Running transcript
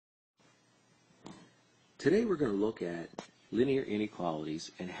Today we're going to look at linear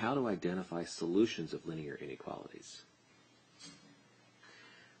inequalities and how to identify solutions of linear inequalities.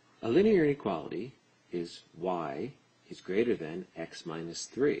 A linear inequality is y is greater than x minus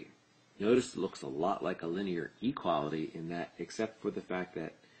 3. Notice it looks a lot like a linear equality in that, except for the fact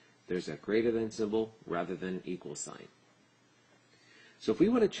that there's a greater than symbol rather than an equal sign. So if we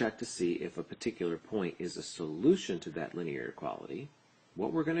want to check to see if a particular point is a solution to that linear equality,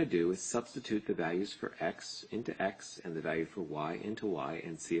 what we're going to do is substitute the values for x into x and the value for y into y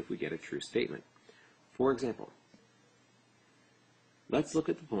and see if we get a true statement. For example, let's look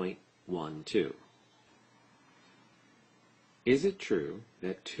at the point 1, 2. Is it true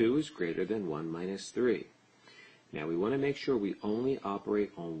that 2 is greater than 1 minus 3? Now we want to make sure we only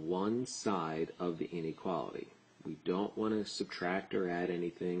operate on one side of the inequality. We don't want to subtract or add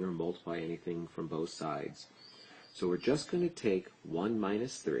anything or multiply anything from both sides. So we're just going to take 1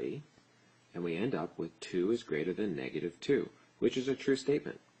 minus 3, and we end up with 2 is greater than negative 2, which is a true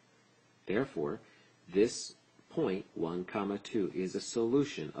statement. Therefore, this point 1, 2 is a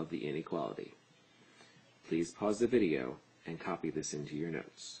solution of the inequality. Please pause the video and copy this into your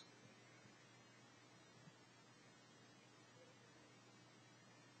notes.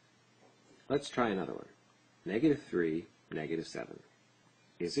 Let's try another one. Negative 3, negative 7.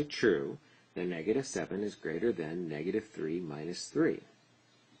 Is it true that negative 7 is greater than negative 3 minus 3?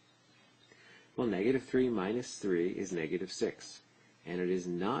 Well, negative 3 minus 3 is negative 6, and it is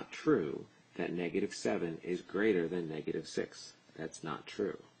not true that negative 7 is greater than negative 6. That's not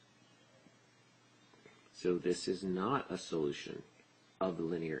true. So this is not a solution of the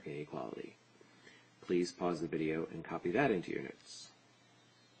linear inequality. Please pause the video and copy that into your notes.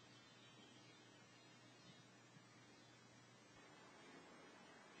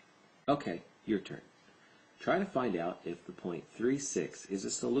 Okay, your turn. Try to find out if the point 3, 6 is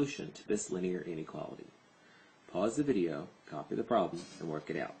a solution to this linear inequality. Pause the video, copy the problem, and work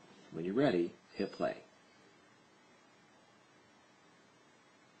it out. When you're ready, hit play.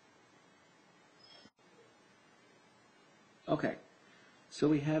 Okay, so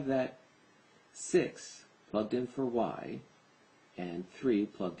we have that 6 plugged in for y and 3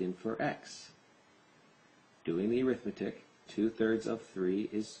 plugged in for x. Doing the arithmetic, 2/3 of 3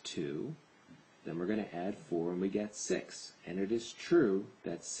 is 2. Then we're going to add 4 and we get 6. And it is true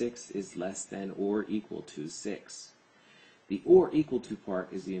that 6 is less than or equal to 6. The or equal to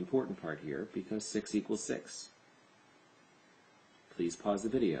part is the important part here because 6 equals 6. Please pause the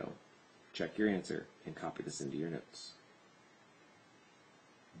video, check your answer, and copy this into your notes.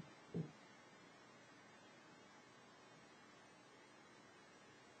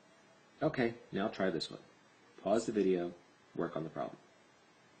 Okay, now try this one. Pause the video, work on the problem.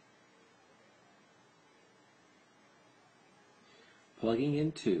 Plugging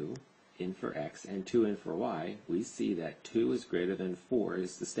in 2 in for x and 2 in for y, we see that 2 is greater than 4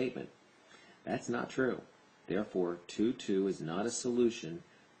 is the statement. That's not true. Therefore, 2, 2 is not a solution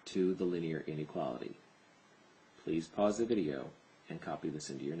to the linear inequality. Please pause the video and copy this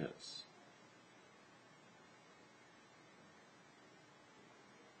into your notes.